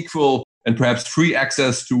more equal and perhaps free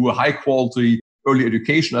access to a high quality early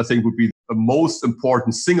education, I think would be the most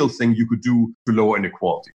important single thing you could do to lower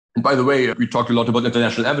inequality. And by the way, we talked a lot about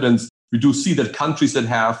international evidence. We do see that countries that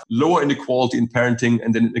have lower inequality in parenting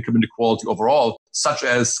and then income inequality overall, such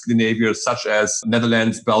as Scandinavia, such as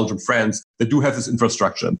Netherlands, Belgium, France, they do have this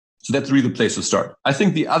infrastructure. So that's really the place to start. I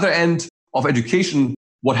think the other end of education,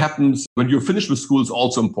 what happens when you're finished with school, is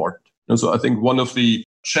also important. And so I think one of the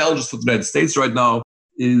challenges for the United States right now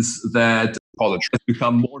is that college has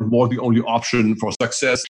become more and more the only option for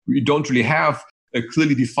success. We don't really have a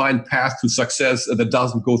clearly defined path to success that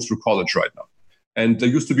doesn't go through college right now. And there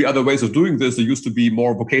used to be other ways of doing this. There used to be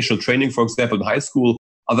more vocational training, for example, in high school.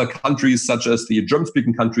 Other countries, such as the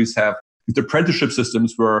German-speaking countries, have these apprenticeship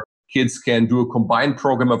systems where kids can do a combined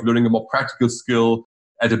program of learning a more practical skill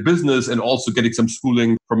at a business and also getting some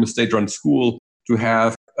schooling from a state-run school to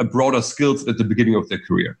have a broader skills at the beginning of their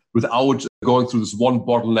career without going through this one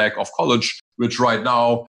bottleneck of college, which right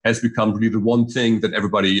now has become really the one thing that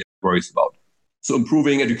everybody worries about. So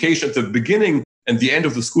improving education at the beginning and the end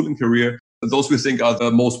of the schooling career, those we think are the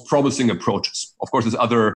most promising approaches. Of course, there's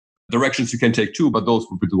other directions you can take too, but those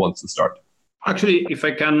would be the ones to start. Actually, if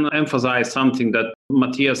I can emphasize something that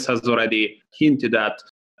Matthias has already hinted at,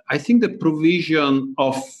 I think the provision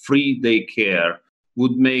of free daycare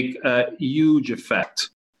would make a huge effect.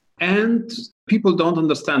 And people don't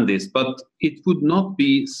understand this, but it would not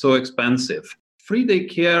be so expensive. Free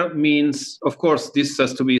daycare means, of course, this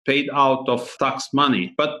has to be paid out of tax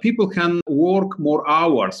money, but people can work more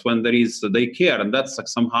hours when there is daycare, and that's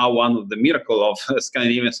somehow one of the miracles of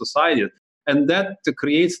Scandinavian society. And that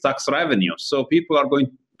creates tax revenue. So people are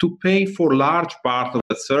going to pay for large part of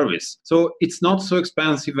the service. So it's not so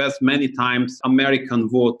expensive as many times American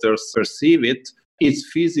voters perceive it.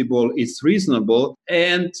 It's feasible, it's reasonable,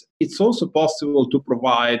 and it's also possible to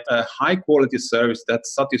provide a high quality service that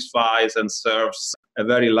satisfies and serves a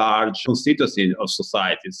very large constituency of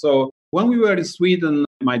society. So when we were in Sweden,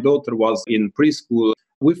 my daughter was in preschool,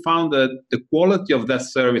 we found that the quality of that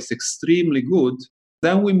service extremely good.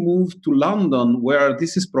 Then we moved to London, where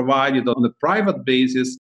this is provided on a private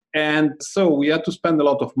basis. And so we had to spend a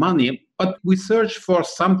lot of money, but we searched for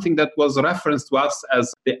something that was referenced to us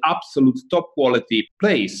as the absolute top quality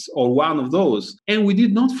place or one of those. And we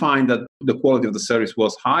did not find that the quality of the service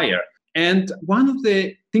was higher. And one of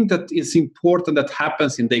the things that is important that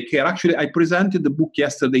happens in daycare, actually, I presented the book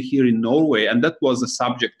yesterday here in Norway, and that was the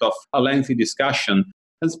subject of a lengthy discussion.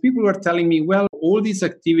 And people were telling me, well, all these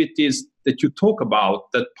activities that you talk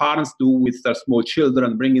about that parents do with their small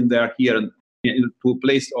children, bringing them here and to a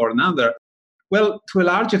place or another, well, to a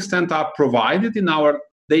large extent are provided in our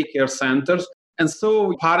daycare centers. And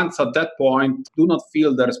so parents at that point do not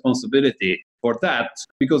feel the responsibility for that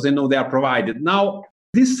because they know they are provided. Now,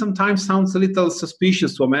 this sometimes sounds a little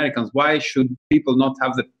suspicious to Americans. Why should people not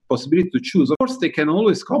have the possibility to choose? Of course, they can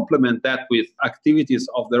always complement that with activities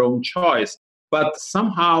of their own choice. But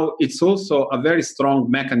somehow it's also a very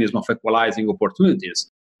strong mechanism of equalizing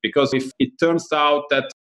opportunities. Because if it turns out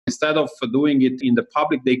that instead of doing it in the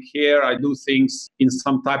public daycare, I do things in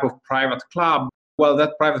some type of private club, well,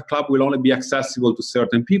 that private club will only be accessible to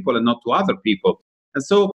certain people and not to other people. And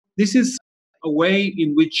so this is a way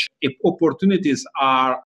in which opportunities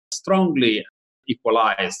are strongly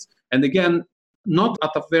equalized. And again, not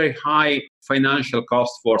at a very high financial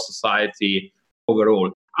cost for society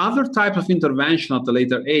overall. Other types of intervention at a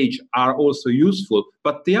later age are also useful,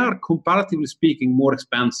 but they are, comparatively speaking, more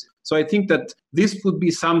expensive. So I think that this would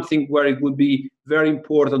be something where it would be very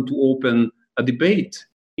important to open a debate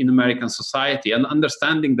in American society and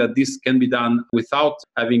understanding that this can be done without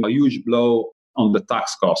having a huge blow on the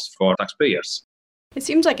tax costs for taxpayers. It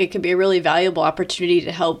seems like it could be a really valuable opportunity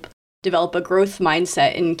to help develop a growth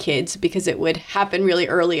mindset in kids because it would happen really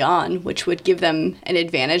early on, which would give them an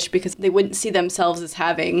advantage because they wouldn't see themselves as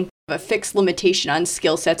having a fixed limitation on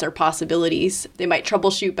skill sets or possibilities. They might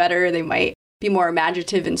troubleshoot better. They might be more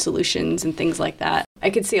imaginative in solutions and things like that. I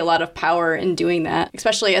could see a lot of power in doing that,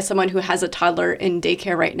 especially as someone who has a toddler in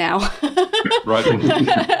daycare right now.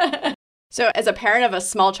 Right. So as a parent of a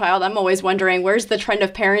small child, I'm always wondering, where's the trend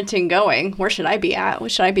of parenting going? Where should I be at?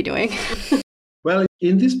 What should I be doing? Well,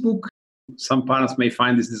 in this book, some parents may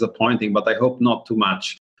find this disappointing, but I hope not too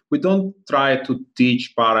much. We don't try to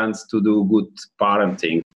teach parents to do good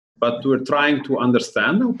parenting, but we're trying to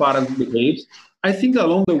understand how parents behave. I think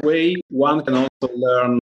along the way, one can also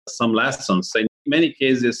learn some lessons. In many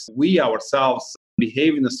cases, we ourselves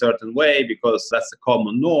behave in a certain way because that's a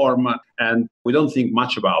common norm, and we don't think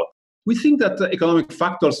much about it. We think that economic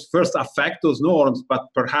factors first affect those norms, but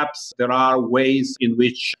perhaps there are ways in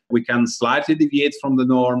which we can slightly deviate from the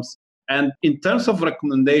norms. And in terms of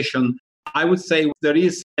recommendation, I would say there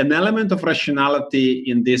is an element of rationality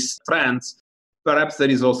in these trends. Perhaps there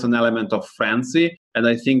is also an element of frenzy. And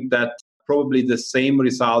I think that probably the same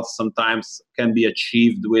results sometimes can be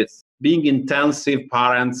achieved with being intensive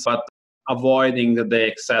parents, but avoiding the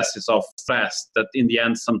excesses of stress that in the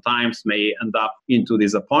end sometimes may end up into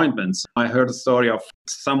disappointments. I heard a story of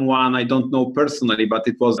someone I don't know personally, but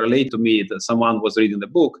it was relayed to me that someone was reading the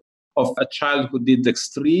book of a child who did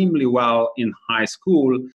extremely well in high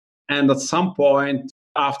school. And at some point,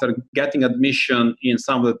 after getting admission in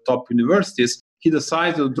some of the top universities, he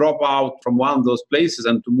decided to drop out from one of those places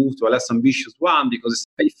and to move to a less ambitious one because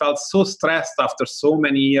he felt so stressed after so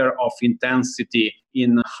many years of intensity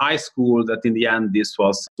in high school that in the end this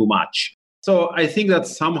was too much. So I think that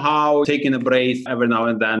somehow taking a break every now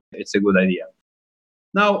and then, it's a good idea.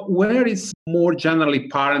 Now, where is more generally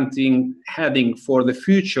parenting heading for the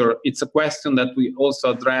future? It's a question that we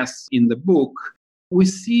also address in the book. We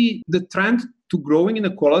see the trend to growing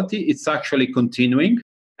inequality, it's actually continuing.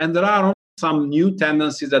 And there are some new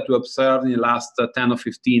tendencies that we observed in the last 10 or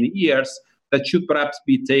 15 years that should perhaps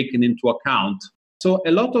be taken into account. So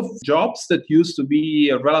a lot of jobs that used to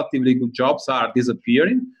be relatively good jobs are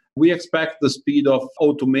disappearing. We expect the speed of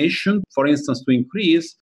automation, for instance, to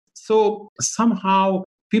increase. So somehow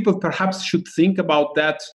people perhaps should think about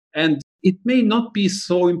that. And it may not be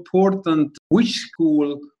so important which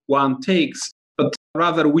school one takes, but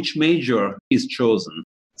rather which major is chosen.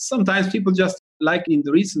 Sometimes people just, like in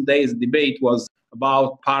the recent days, debate was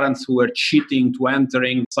about parents who were cheating to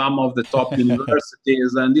entering some of the top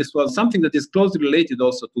universities. And this was something that is closely related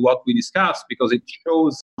also to what we discussed, because it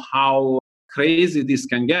shows how crazy this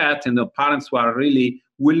can get, and the parents who are really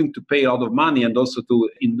willing to pay a lot of money and also to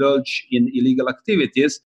indulge in illegal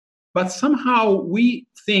activities. But somehow we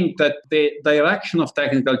think that the direction of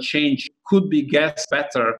technical change could be guessed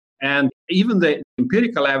better. And even the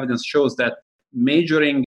empirical evidence shows that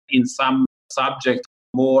majoring in some subject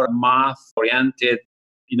more math-oriented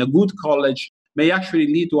in a good college may actually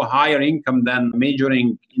lead to a higher income than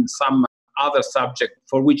majoring in some other subject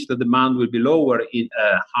for which the demand will be lower in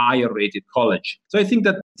a higher-rated college. So I think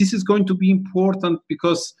that this is going to be important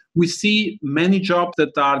because we see many jobs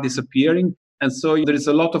that are disappearing. And so there is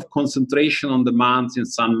a lot of concentration on demands in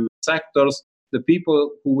some sectors. The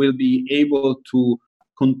people who will be able to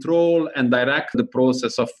control and direct the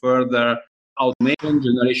process of further automation,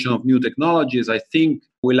 generation of new technologies, I think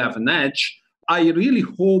will have an edge. I really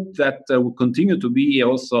hope that there will continue to be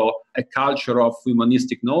also a culture of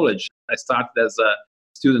humanistic knowledge. I started as a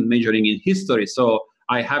student majoring in history, so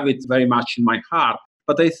I have it very much in my heart.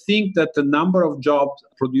 But I think that the number of jobs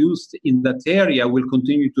produced in that area will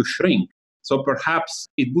continue to shrink. So perhaps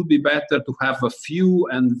it would be better to have a few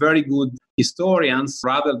and very good historians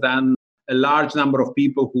rather than a large number of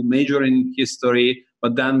people who major in history,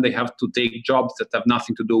 but then they have to take jobs that have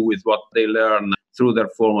nothing to do with what they learn through their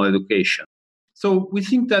formal education. So we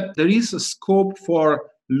think that there is a scope for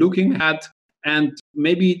looking at, and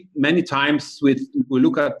maybe many times we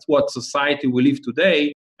look at what society we live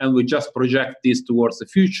today and we just project this towards the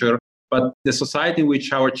future. But the society in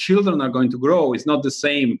which our children are going to grow is not the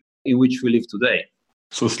same in which we live today.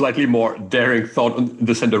 So slightly more daring thought in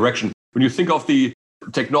the same direction. When you think of the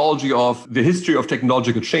technology of the history of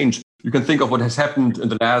technological change, you can think of what has happened in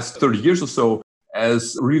the last 30 years or so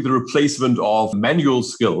as really the replacement of manual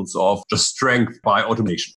skills, of just strength by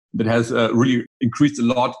automation. That has really increased a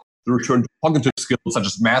lot the return to cognitive skills, such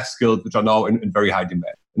as math skills, which are now in very high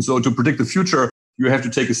demand. And so to predict the future, you have to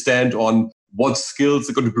take a stand on what skills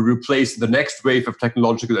are going to be replaced in the next wave of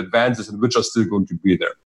technological advances and which are still going to be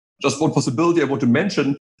there. Just one possibility I want to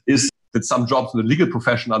mention is that some jobs in the legal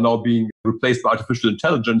profession are now being replaced by artificial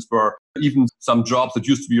intelligence, where even some jobs that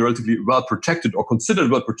used to be relatively well protected or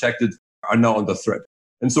considered well protected are now under threat.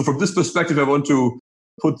 And so from this perspective, I want to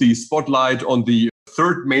put the spotlight on the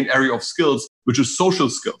third main area of skills, which is social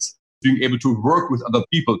skills, being able to work with other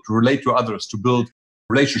people, to relate to others, to build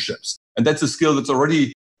relationships. And that's a skill that's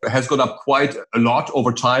already has gone up quite a lot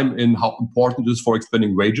over time in how important it is for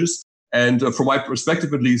expanding wages. And from my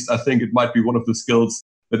perspective, at least, I think it might be one of the skills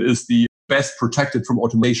that is the best protected from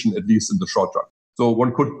automation, at least in the short run. So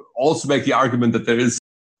one could also make the argument that there is,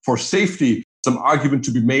 for safety, some argument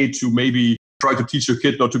to be made to maybe try to teach your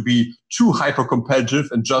kid not to be too hyper-competitive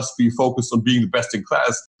and just be focused on being the best in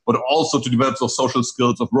class, but also to develop those social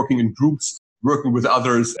skills of working in groups, working with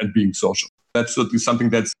others, and being social. That's certainly something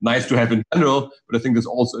that's nice to have in general, but I think there's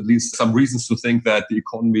also at least some reasons to think that the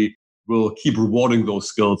economy will keep rewarding those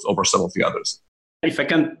skills over some of the others. If I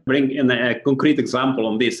can bring in a concrete example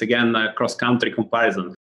on this, again, a cross-country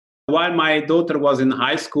comparison. While my daughter was in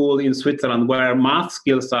high school in Switzerland, where math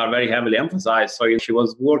skills are very heavily emphasized, so she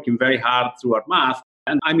was working very hard through her math.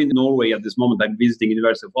 And I'm in Norway at this moment. I'm visiting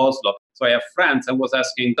University of Oslo. So I have friends and was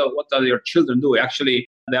asking, so what are your children doing? Actually,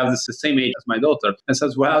 they are the same age as my daughter. And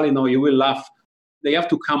says, well, you will laugh. They have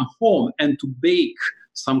to come home and to bake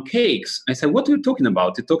some cakes. I said, what are you talking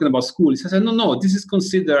about? You're talking about school. He says, no, this is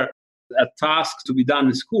considered a task to be done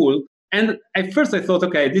in school. And at first I thought,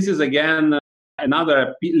 okay, this is again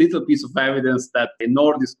another little piece of evidence that in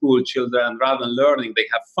Nordic school children, rather than learning, they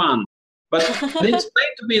have fun. But they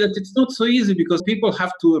explained to me that it's not so easy because people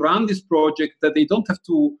have to run this project, that they don't have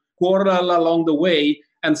to quarrel along the way.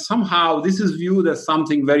 And somehow this is viewed as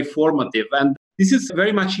something very formative. And this is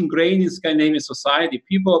very much ingrained in Scandinavian society.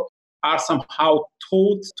 People are somehow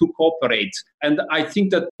taught to cooperate. And I think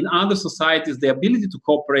that in other societies, the ability to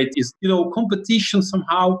cooperate is, competition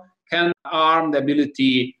somehow can harm the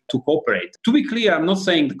ability to cooperate. To be clear, I'm not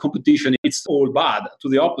saying the competition is all bad. To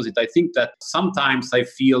the opposite, I think that sometimes I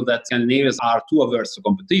feel that Scandinavians are too averse to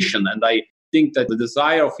competition. And I think that the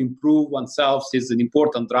desire of improve oneself is an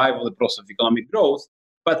important driver of the process of economic growth,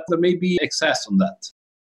 but there may be excess on that.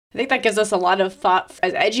 I think that gives us a lot of thought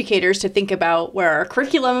as educators to think about where our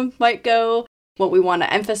curriculum might go, what we want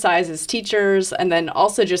to emphasize as teachers, and then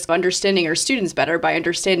also just understanding our students better by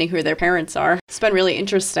understanding who their parents are. It's been really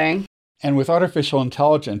interesting. And with artificial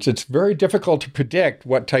intelligence, it's very difficult to predict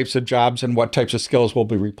what types of jobs and what types of skills will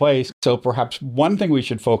be replaced. So perhaps one thing we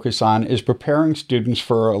should focus on is preparing students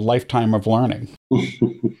for a lifetime of learning.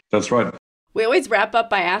 That's right. We always wrap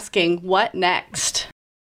up by asking, what next?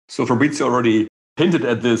 So Fabrizio already hinted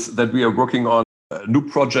at this, that we are working on a new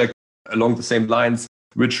project along the same lines,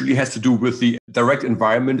 which really has to do with the direct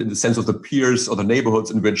environment in the sense of the peers or the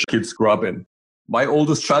neighborhoods in which kids grow up in. My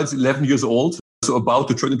oldest child is 11 years old, so about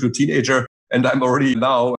to turn into a teenager. And I'm already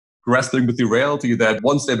now wrestling with the reality that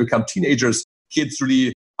once they become teenagers, kids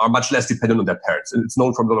really are much less dependent on their parents. And it's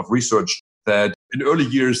known from a lot of research that in early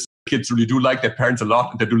years, kids really do like their parents a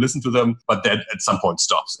lot and they do listen to them, but that at some point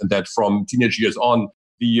stops. And that from teenage years on,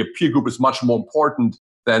 the peer group is much more important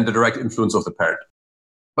than the direct influence of the parent.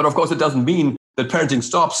 But of course, it doesn't mean that parenting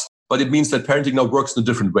stops, but it means that parenting now works in a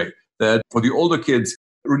different way. That for the older kids,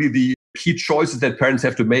 really the key choices that parents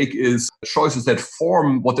have to make is choices that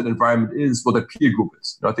form what that environment is, what that peer group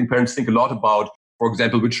is. I think parents think a lot about, for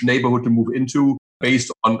example, which neighborhood to move into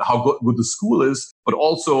based on how good the school is, but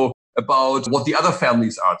also about what the other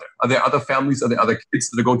families are there. Are there other families, are there other kids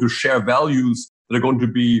that are going to share values, that are going to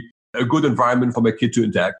be a good environment for my kid to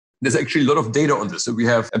interact? There's actually a lot of data on this. So we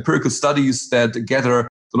have empirical studies that gather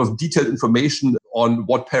sort of detailed information on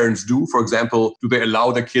what parents do. For example, do they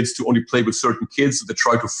allow their kids to only play with certain kids? Do they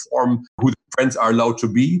try to form who the friends are allowed to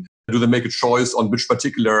be? Do they make a choice on which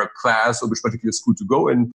particular class or which particular school to go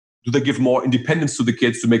in? Do they give more independence to the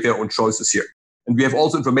kids to make their own choices here? And we have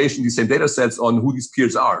also information in these same data sets on who these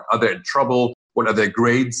peers are. Are they in trouble? What are their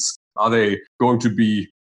grades? Are they going to be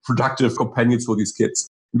productive companions for these kids?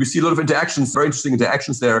 And we see a lot of interactions, very interesting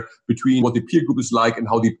interactions there between what the peer group is like and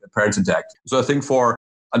how the parents interact. So I think for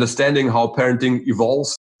understanding how parenting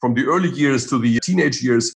evolves from the early years to the teenage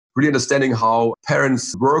years, really understanding how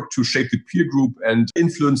parents work to shape the peer group and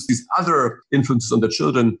influence these other influences on their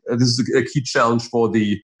children, this is a key challenge for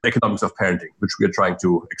the economics of parenting, which we are trying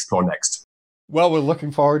to explore next. Well, we're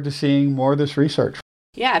looking forward to seeing more of this research.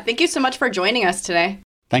 Yeah, thank you so much for joining us today.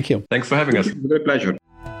 Thank you. Thanks for having us. It's a great pleasure.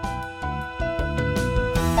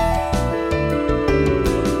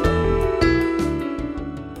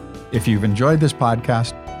 If you've enjoyed this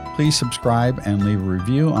podcast, please subscribe and leave a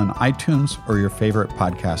review on iTunes or your favorite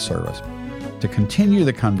podcast service. To continue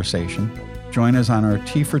the conversation, join us on our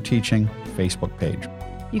Tea for Teaching Facebook page.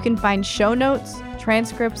 You can find show notes,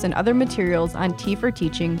 transcripts, and other materials on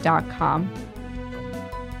teaforteaching.com.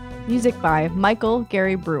 Music by Michael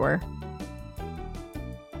Gary Brewer.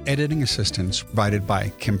 Editing assistance provided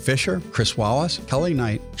by Kim Fisher, Chris Wallace, Kelly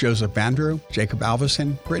Knight, Joseph Bandrew, Jacob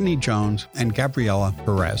Alverson, Brittany Jones, and Gabriella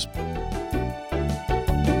Perez.